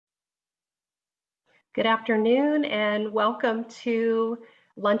Good afternoon and welcome to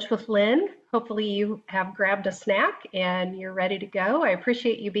Lunch with Lynn. Hopefully you have grabbed a snack and you're ready to go. I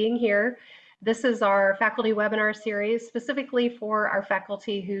appreciate you being here. This is our faculty webinar series specifically for our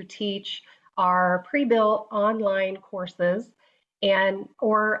faculty who teach our pre-built online courses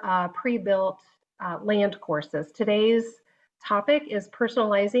or pre-built land courses. Today's topic is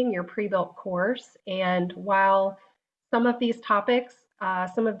personalizing your pre-built course, and while some of these topics,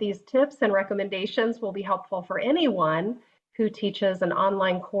 some of these tips and recommendations will be helpful for anyone who teaches an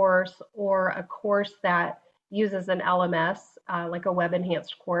online course or a course that uses an LMS, like a web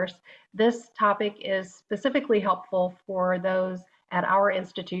enhanced course. This topic is specifically helpful for those at our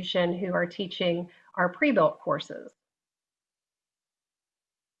institution who are teaching our pre-built courses.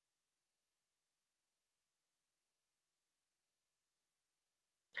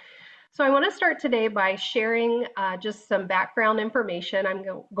 So I want to start today by sharing just some background information. I'm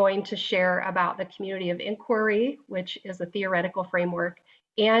going to share about the community of inquiry, which is a theoretical framework,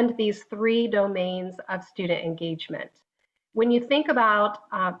 and these three domains of student engagement. When you think about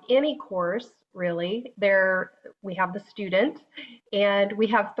any course, really, we have the student, and we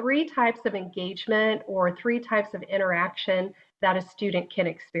have three types of engagement or three types of interaction that a student can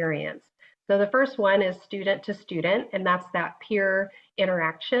experience. So the first one is student to student, and that's that peer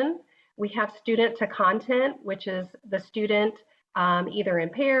interaction. We have student to content, which is the student either in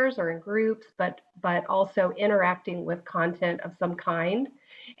pairs or in groups, but also interacting with content of some kind.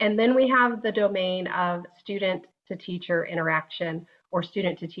 And then we have the domain of student to teacher interaction or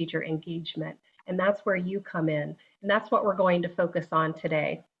student to teacher engagement. And that's where you come in. And that's what we're going to focus on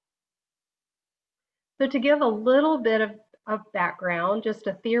today. So to give a little bit of background, just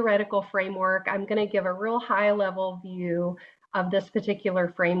a theoretical framework, I'm going to give a real high level view of this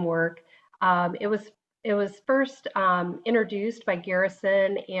particular framework. It was first introduced by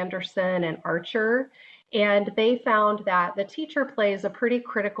Garrison, Anderson, and Archer, and they found that the teacher plays a pretty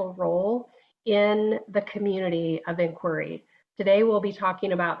critical role in the community of inquiry. Today we'll be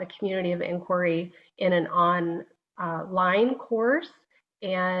talking about the community of inquiry in an online course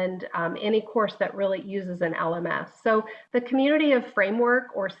and any course that really uses an LMS. So the community of framework,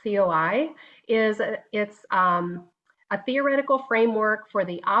 or COI, it's a theoretical framework for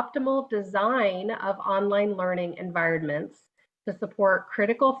the optimal design of online learning environments to support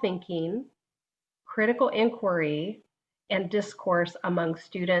critical thinking, critical inquiry, and discourse among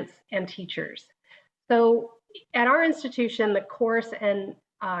students and teachers. So at our institution, the course and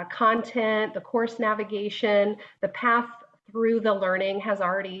content, the course navigation, the path through the learning has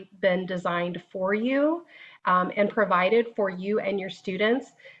already been designed for you and provided for you and your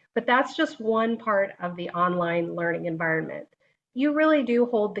students. But that's just one part of the online learning environment. You really do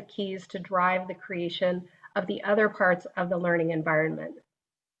hold the keys to drive the creation of the other parts of the learning environment.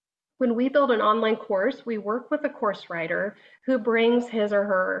 When we build an online course, we work with a course writer who brings his or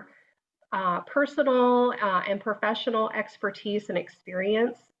her personal and professional expertise and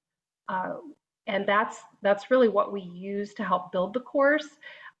experience. And that's really what we use to help build the course.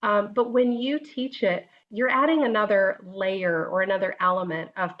 But when you teach it, you're adding another layer or another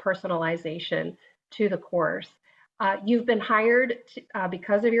element of personalization to the course. You've been hired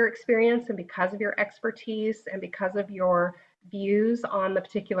because of your experience and because of your expertise and because of your views on the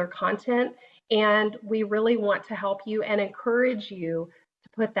particular content. And we really want to help you and encourage you to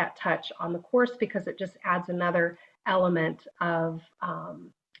put that touch on the course because it just adds another element of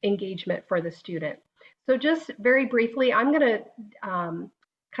engagement for the student. So just very briefly, I'm going to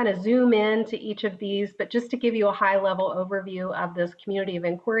kind of zoom in to each of these, but just to give you a high level overview of this community of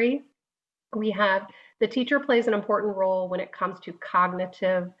inquiry, we have the teacher plays an important role when it comes to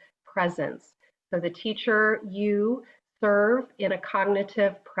cognitive presence. So the teacher, you serve in a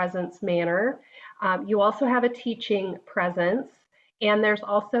cognitive presence manner. You also have a teaching presence, and there's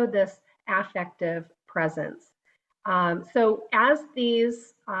also this affective presence. So as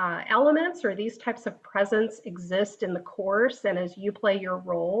these elements or these types of presence exist in the course and as you play your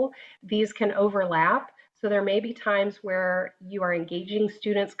role, these can overlap. So there may be times where you are engaging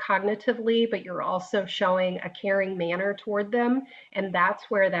students cognitively, but you're also showing a caring manner toward them. And that's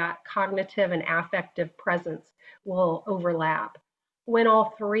where that cognitive and affective presence will overlap. When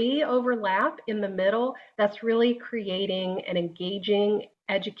all three overlap in the middle, that's really creating an engaging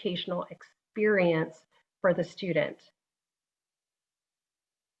educational experience for the student.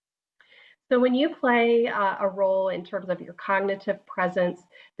 So when you play a role in terms of your cognitive presence,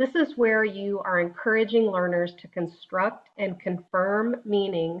 this is where you are encouraging learners to construct and confirm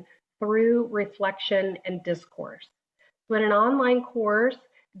meaning through reflection and discourse. So in an online course,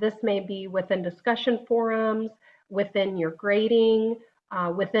 this may be within discussion forums, within your grading,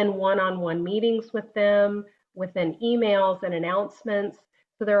 within one-on-one meetings with them, within emails and announcements.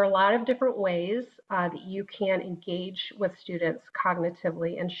 So there are a lot of different ways that you can engage with students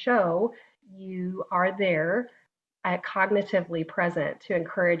cognitively and show you are there cognitively present to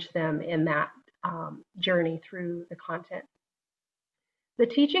encourage them in that journey through the content. The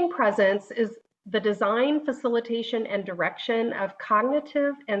teaching presence is the design, facilitation, and direction of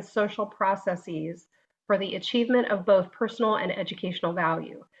cognitive and social processes for the achievement of both personal and educational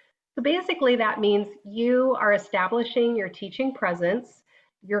value. So basically that means you are establishing your teaching presence,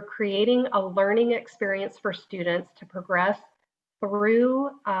 you're creating a learning experience for students to progress through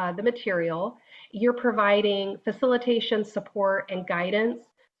the material, you're providing facilitation, support, and guidance.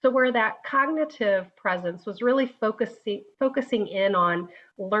 So where that cognitive presence was really focusing in on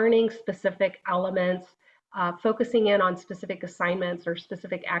learning specific elements, focusing in on specific assignments or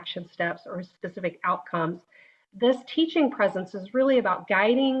specific action steps or specific outcomes, this teaching presence is really about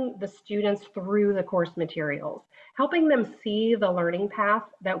guiding the students through the course materials, helping them see the learning path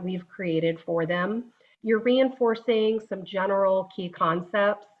that we've created for them. You're reinforcing some general key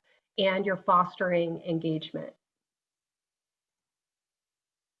concepts and you're fostering engagement.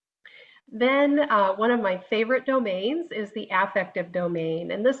 Then one of my favorite domains is the affective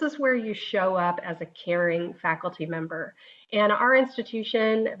domain, and this is where you show up as a caring faculty member. And our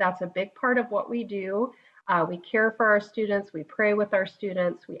institution, that's a big part of what we do. We care for our students, we pray with our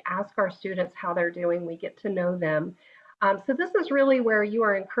students, we ask our students how they're doing, we get to know them. So this is really where you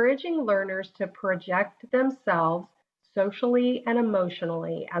are encouraging learners to project themselves socially and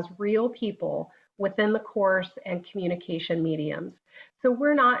emotionally as real people within the course and communication mediums. So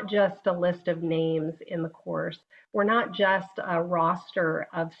we're not just a list of names in the course. We're not just a roster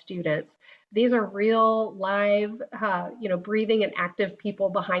of students. These are real, live, breathing and active people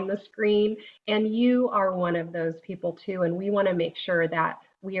behind the screen, and you are one of those people too. And we want to make sure that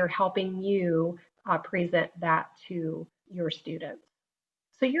we are helping you present that to your students.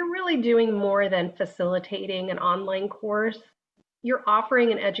 So you're really doing more than facilitating an online course. You're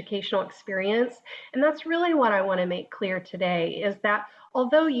offering an educational experience. And that's really what I want to make clear today is that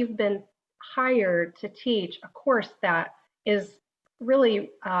although you've been hired to teach a course that is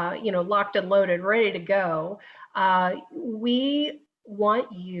really locked and loaded, ready to go, we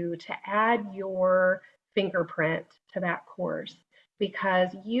want you to add your fingerprint to that course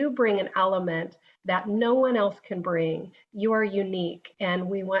because you bring an element that no one else can bring. You are unique, and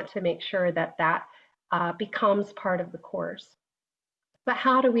we want to make sure that that becomes part of the course. But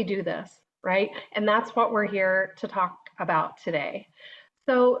how do we do this, right? And that's what we're here to talk about today.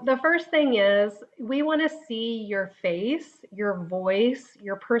 So the first thing is we want to see your face, your voice,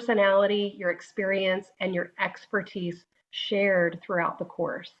 your personality, your experience, and your expertise shared throughout the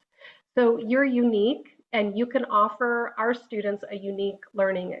course. So you're unique, and you can offer our students a unique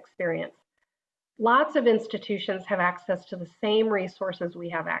learning experience. Lots of institutions have access to the same resources we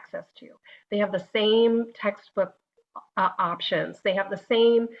have access to. They have the same textbook options. They have the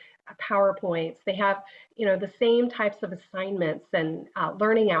same PowerPoints. They have, the same types of assignments and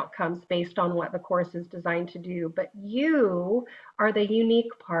learning outcomes based on what the course is designed to do. But you are the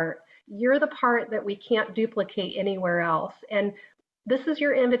unique part. You're the part that we can't duplicate anywhere else. And this is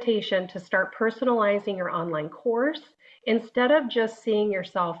your invitation to start personalizing your online course instead of just seeing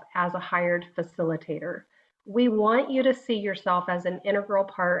yourself as a hired facilitator. We want you to see yourself as an integral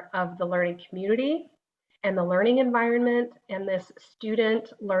part of the learning community and the learning environment and this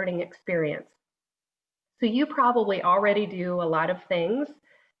student learning experience. So you probably already do a lot of things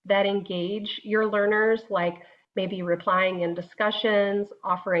that engage your learners, like maybe replying in discussions,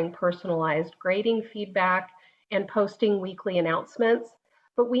 offering personalized grading feedback, and posting weekly announcements.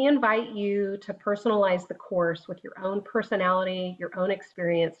 But we invite you to personalize the course with your own personality, your own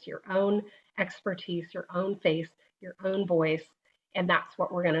experience, your own expertise, your own face, your own voice, and that's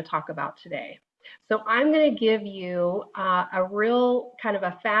what we're going to talk about today. So I'm going to give you a real kind of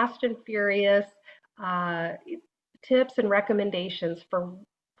a fast and furious tips and recommendations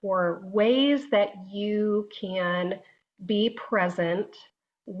for ways that you can be present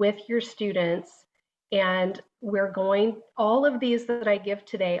with your students. And all of these that I give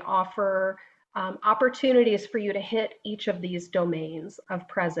today offer opportunities for you to hit each of these domains of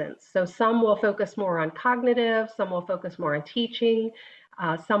presence. So some will focus more on cognitive, some will focus more on teaching,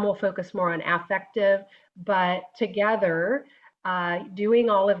 some will focus more on affective, but together, doing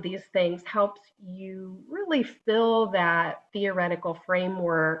all of these things helps you really fill that theoretical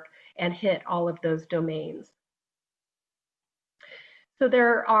framework and hit all of those domains. So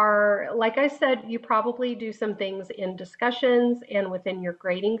there are, like I said, you probably do some things in discussions and within your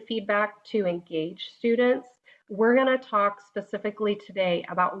grading feedback to engage students. We're going to talk specifically today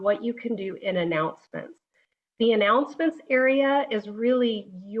about what you can do in announcements. The announcements area is really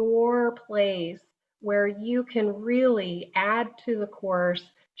your place where you can really add to the course,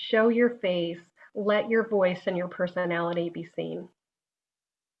 show your face, let your voice and your personality be seen.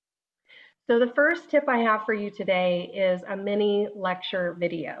 So the first tip I have for you today is a mini lecture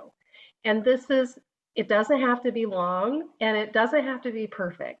video. And it doesn't have to be long and it doesn't have to be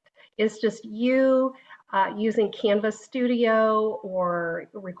perfect. It's just you using Canvas Studio or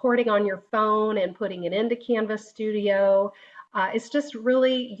recording on your phone and putting it into Canvas Studio. It's just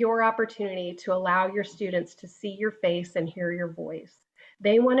really your opportunity to allow your students to see your face and hear your voice.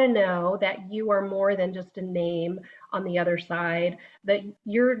 They want to know that you are more than just a name on the other side, that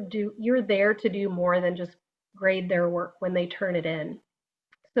you're there to do more than just grade their work when they turn it in.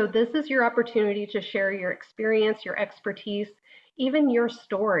 So this is your opportunity to share your experience, your expertise, even your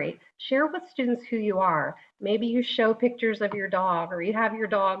story. Share with students who you are. Maybe you show pictures of your dog, or you have your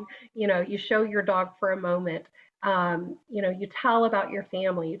dog, you show your dog for a moment. You tell about your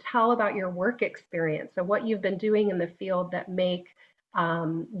family, you tell about your work experience and what you've been doing in the field that make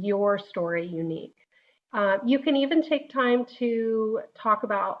your story unique. You can even take time to talk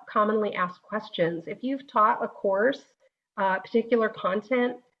about commonly asked questions. If you've taught a course, particular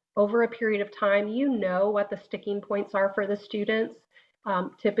content over a period of time, you know what the sticking points are for the students.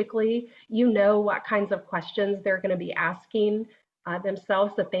 Typically, you know what kinds of questions they're going to be asking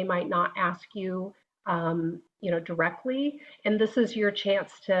themselves that they might not ask you, directly. And this is your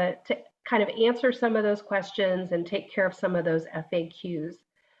chance to kind of answer some of those questions and take care of some of those FAQs.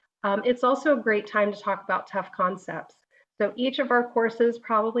 It's also a great time to talk about tough concepts. So each of our courses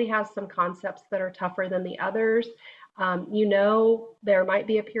probably has some concepts that are tougher than the others. There might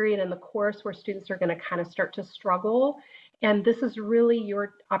be a period in the course where students are going to kind of start to struggle. And this is really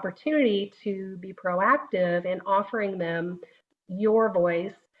your opportunity to be proactive in offering them your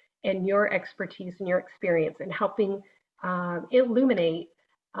voice and your expertise and your experience and helping illuminate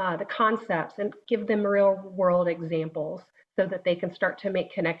the concepts and give them real world examples so that they can start to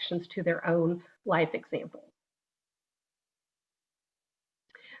make connections to their own life examples.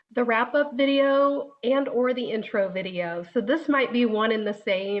 The wrap-up video and or the intro video. So this might be one and the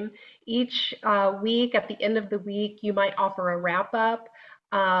same. Each week, at the end of the week, you might offer a wrap-up.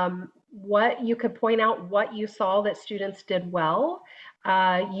 What you could point out what you saw that students did well.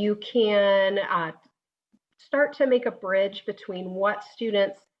 You can start to make a bridge between what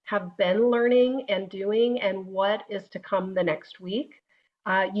students have been learning and doing and what is to come the next week.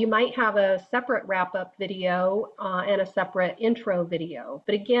 You might have a separate wrap-up video and a separate intro video.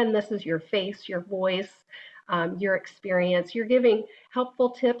 But again, this is your face, your voice, your experience. You're giving helpful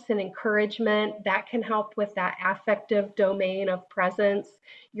tips and encouragement that can help with that affective domain of presence.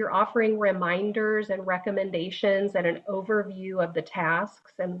 You're offering reminders and recommendations and an overview of the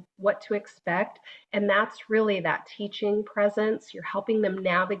tasks and what to expect. And that's really that teaching presence. You're helping them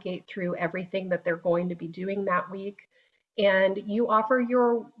navigate through everything that they're going to be doing that week. And you offer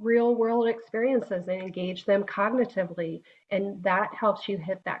your real world experiences and engage them cognitively. And that helps you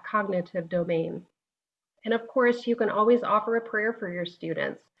hit that cognitive domain. And of course, you can always offer a prayer for your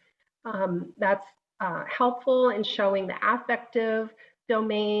students. That's helpful in showing the affective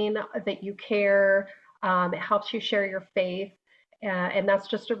domain that you care. It helps you share your faith. And that's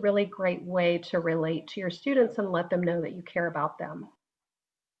just a really great way to relate to your students and let them know that you care about them.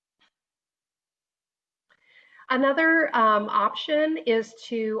 Another option is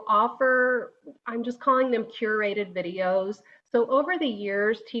to offer, I'm just calling them curated videos. So over the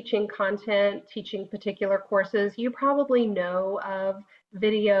years, teaching content, teaching particular courses, you probably know of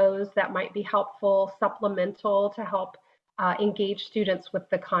videos that might be helpful, supplemental to help engage students with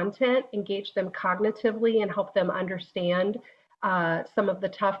the content, engage them cognitively and help them understand some of the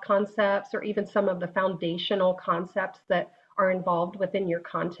tough concepts or even some of the foundational concepts that are involved within your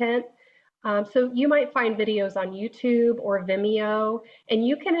content. So you might find videos on YouTube or Vimeo, and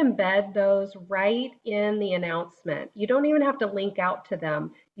you can embed those right in the announcement. You don't even have to link out to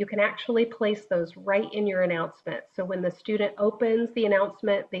them. You can actually place those right in your announcement. So when the student opens the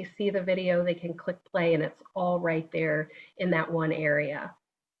announcement, they see the video, they can click play, and it's all right there in that one area.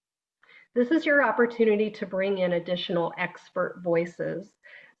 This is your opportunity to bring in additional expert voices.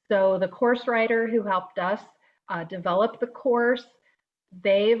 So the course writer who helped us develop the course,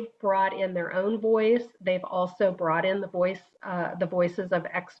 they've brought in their own voice. They've also brought in the voices of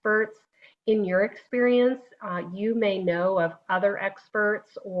experts. In your experience, you may know of other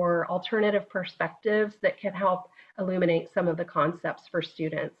experts or alternative perspectives that can help illuminate some of the concepts for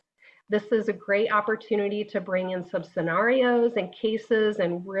students. This is a great opportunity to bring in some scenarios and cases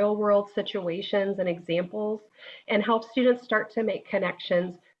and real-world situations and examples and help students start to make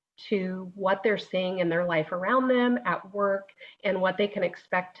connections to what they're seeing in their life around them at work and what they can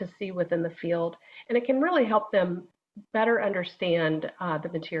expect to see within the field. And it can really help them better understand the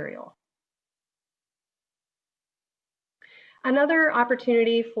material. Another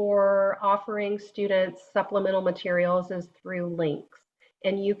opportunity for offering students supplemental materials is through links.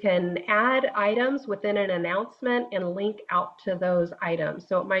 And you can add items within an announcement and link out to those items.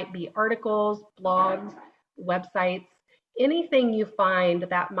 So it might be articles, blogs, websites, anything you find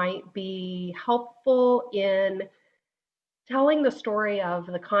that might be helpful in telling the story of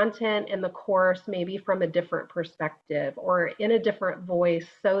the content and the course maybe from a different perspective or in a different voice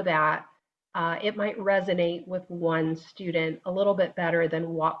so that it might resonate with one student a little bit better than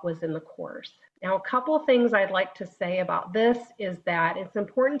what was in the course. Now, a couple of things I'd like to say about this is that it's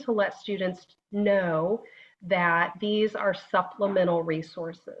important to let students know that these are supplemental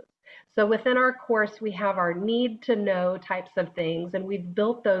resources. So within our course, we have our need to know types of things, and we've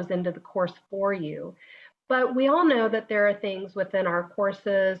built those into the course for you. But we all know that there are things within our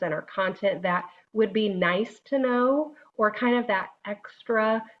courses and our content that would be nice to know, or kind of that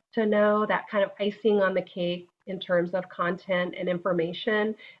extra to know, that kind of icing on the cake in terms of content and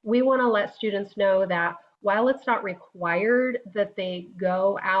information. We want to let students know that while it's not required that they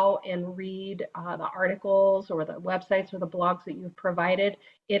go out and read the articles or the websites or the blogs that you've provided,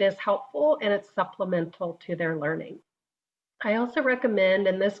 it is helpful and it's supplemental to their learning. I also recommend,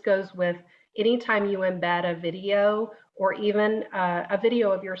 and this goes with anytime you embed a video or even a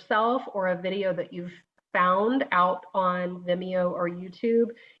video of yourself or a video that you've found out on Vimeo or YouTube,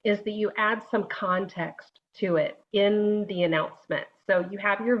 is that you add some context to it in the announcement. So you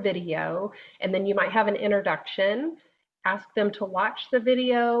have your video and then you might have an introduction, ask them to watch the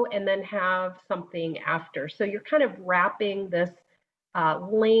video and then have something after. So you're kind of wrapping this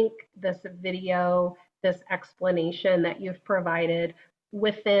link, this video, this explanation that you've provided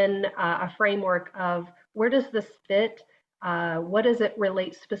within a framework of where does this fit, what does it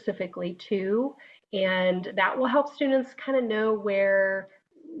relate specifically to, and that will help students kind of know where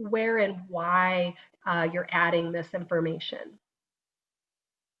and why you're adding this information.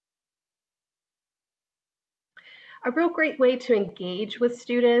 A real great way to engage with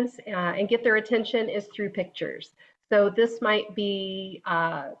students and get their attention is through pictures. So this might be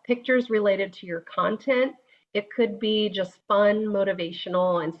pictures related to your content. It could be just fun,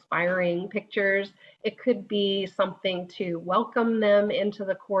 motivational, inspiring pictures. It could be something to welcome them into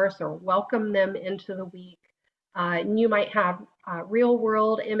the course or welcome them into the week. And you might have real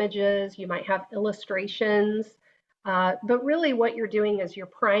world images, you might have illustrations, but really what you're doing is you're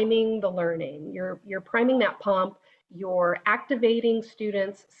priming the learning. You're priming that pump, you're activating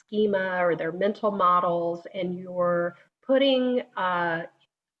students' schema or their mental models, and you're putting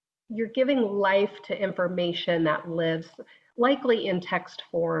you're giving life to information that lives likely in text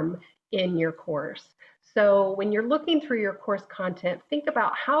form in your course. So when you're looking through your course content, think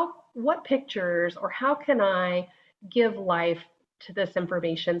about what pictures or how can I give life to this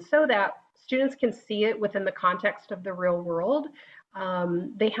information so that students can see it within the context of the real world.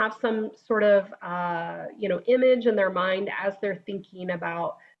 They have some sort of image in their mind as they're thinking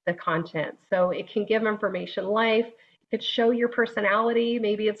about the content. So it can give information life. Could show your personality.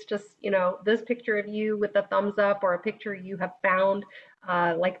 Maybe it's just, this picture of you with a thumbs up or a picture you have found,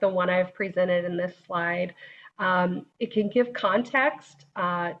 like the one I've presented in this slide. It can give context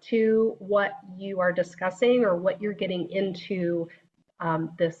to what you are discussing or what you're getting into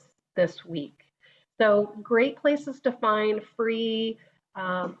this week. So great places to find free,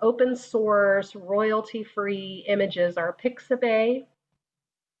 open source, royalty-free images are Pixabay,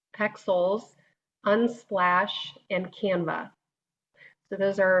 Pexels, Unsplash, and Canva. So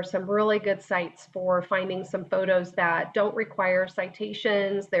those are some really good sites for finding some photos that don't require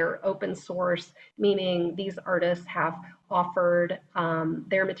citations. They're open source, meaning these artists have offered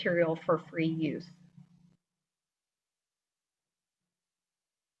their material for free use.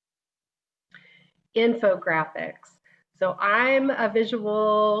 Infographics. So I'm a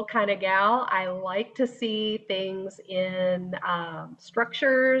visual kind of gal. I like to see things in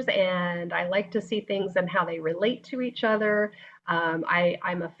structures, and I like to see things and how they relate to each other.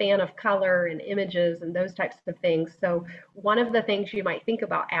 I'm a fan of color and images and those types of things. So one of the things you might think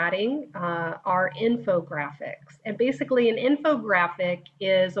about adding are infographics. And basically an infographic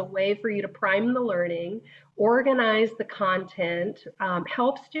is a way for you to prime the learning, organize the content,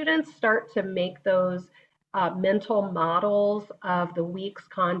 help students start to make those mental models of the week's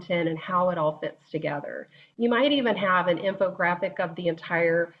content and how it all fits together. You might even have an infographic of the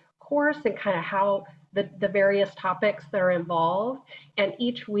entire course and kind of how the various topics that are involved. And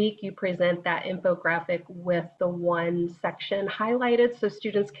each week you present that infographic with the one section highlighted so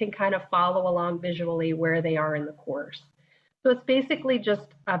students can kind of follow along visually where they are in the course. So it's basically just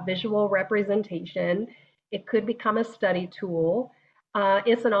a visual representation. It could become a study tool.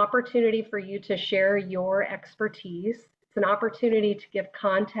 It's an opportunity for you to share your expertise. It's an opportunity to give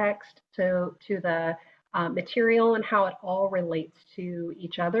context to the material and how it all relates to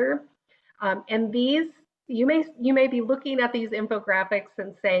each other. And these, you may be looking at these infographics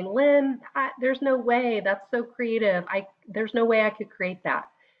and saying, Lynn, there's no way, that's so creative. There's no way I could create that.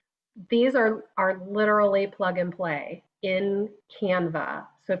 These are literally plug and play in Canva.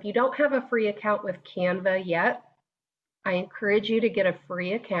 So if you don't have a free account with Canva yet, I encourage you to get a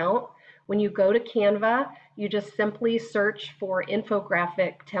free account. When you go to Canva, you just simply search for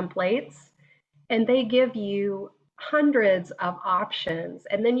infographic templates, and they give you hundreds of options.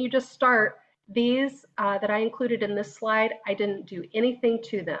 And then you just start. These that I included in this slide, I didn't do anything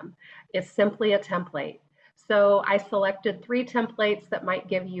to them. It's simply a template. So I selected 3 templates that might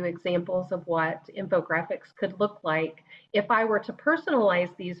give you examples of what infographics could look like. If I were to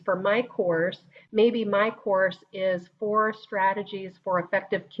personalize these for my course, maybe my course is 4 strategies for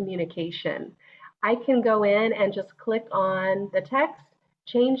effective communication. I can go in and just click on the text,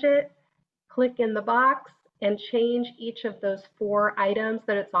 change it, click in the box, and change each of those 4 items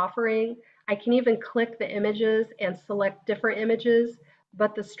that it's offering. I can even click the images and select different images,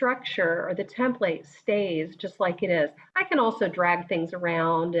 but the structure or the template stays just like it is. I can also drag things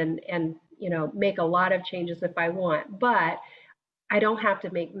around and make a lot of changes if I want, but I don't have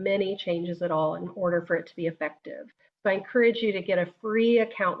to make many changes at all in order for it to be effective. So I encourage you to get a free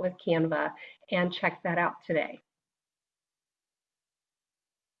account with Canva and check that out today.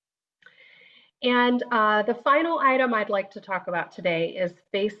 And the final item I'd like to talk about today is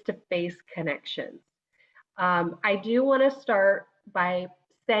face-to-face connections. I do want to start by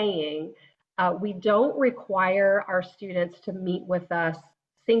saying we don't require our students to meet with us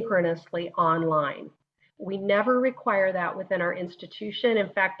synchronously online. We never require that within our institution. In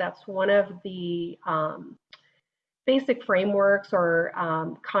fact, that's one of the basic frameworks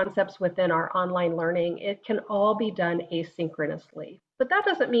or concepts within our online learning. It can all be done asynchronously. But that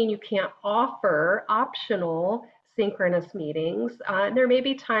doesn't mean you can't offer optional synchronous meetings. There may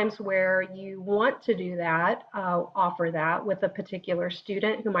be times where you want to do that, offer that with a particular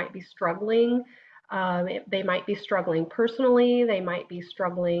student who might be struggling. They might be struggling personally, they might be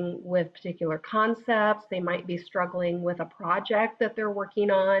struggling with particular concepts, they might be struggling with a project that they're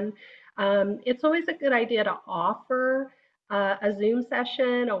working on. It's always a good idea to offer a Zoom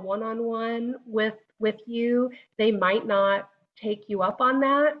session, a one-on-one with you. They might not take you up on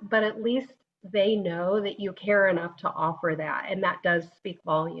that, but at least they know that you care enough to offer that, and that does speak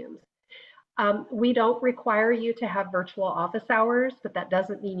volumes. We don't require you to have virtual office hours, but that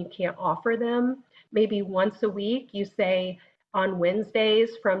doesn't mean you can't offer them. Maybe once a week, you say on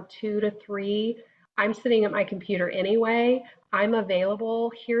Wednesdays from 2 to 3, I'm sitting at my computer anyway, I'm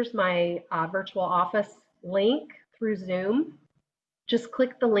available, here's my virtual office link through Zoom. Just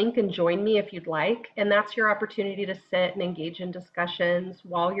click the link and join me if you'd like, and that's your opportunity to sit and engage in discussions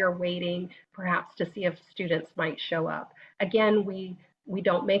while you're waiting, perhaps to see if students might show up. Again, we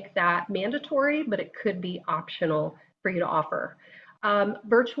don't make that mandatory, but it could be optional for you to offer.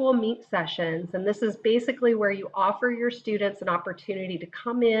 Virtual meet sessions, and this is basically where you offer your students an opportunity to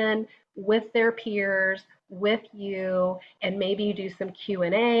come in with their peers, with you, and maybe you do some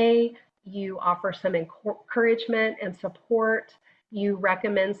Q&A, you offer some encouragement and support, you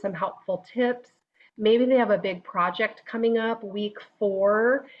recommend some helpful tips. Maybe they have a big project coming up week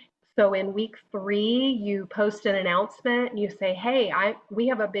 4. So in week 3, you post an announcement and you say, hey, we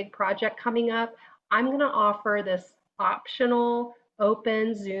have a big project coming up. I'm going to offer this optional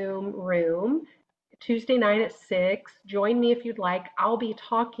open Zoom room Tuesday night at 6. Join me if you'd like. I'll be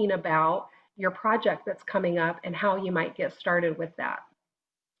talking about your project that's coming up and how you might get started with that.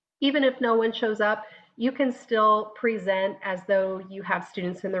 Even if no one shows up, you can still present as though you have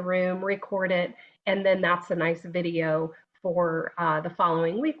students in the room, record it, and then that's a nice video for the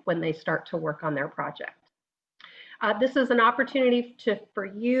following week when they start to work on their project. This is an opportunity for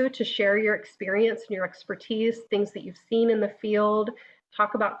you to share your experience and your expertise, things that you've seen in the field,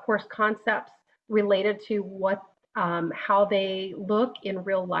 talk about course concepts related to how they look in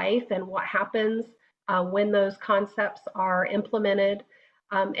real life and what happens when those concepts are implemented.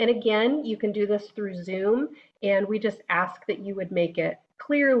 And again, you can do this through Zoom, and we just ask that you would make it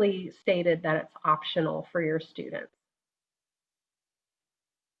clearly stated that it's optional for your students.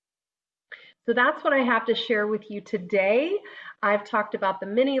 So that's what I have to share with you today. I've talked about the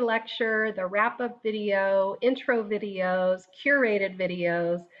mini lecture, the wrap-up video, intro videos, curated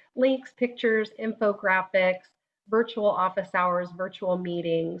videos, links, pictures, infographics, virtual office hours, virtual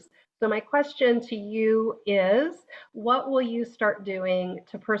meetings. So my question to you is, what will you start doing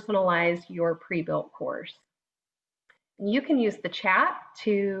to personalize your pre-built course? You can use the chat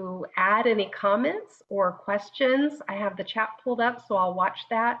to add any comments or questions. I have the chat pulled up, so I'll watch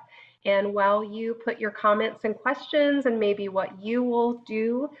that. And while you put your comments and questions and maybe what you will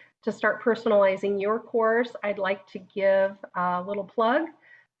do to start personalizing your course, I'd like to give a little plug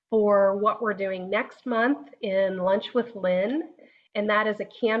for what we're doing next month in Lunch with Lynn. And that is a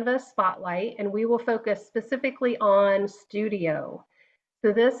Canvas spotlight, and we will focus specifically on studio.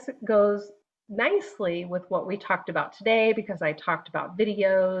 So this goes nicely with what we talked about today, because I talked about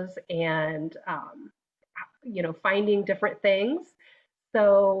videos and finding different things.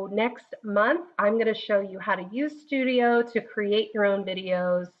 So next month, I'm going to show you how to use Studio to create your own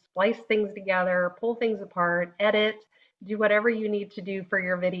videos, splice things together, pull things apart, edit, do whatever you need to do for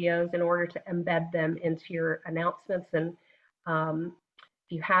your videos in order to embed them into your announcements. And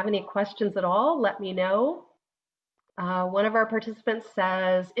if you have any questions at all, let me know. One of our participants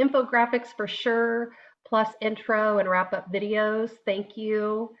says, infographics for sure, plus intro and wrap-up videos. Thank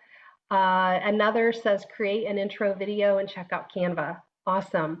you. Another says, create an intro video and check out Canva.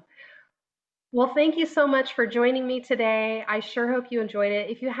 Awesome. Well, thank you so much for joining me today. I sure hope you enjoyed it.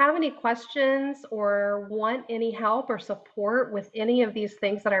 If you have any questions or want any help or support with any of these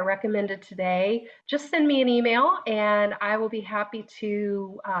things that I recommended today, just send me an email and I will be happy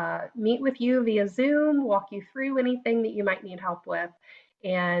to meet with you via Zoom, walk you through anything that you might need help with.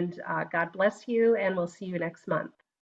 And God bless you, and we'll see you next month.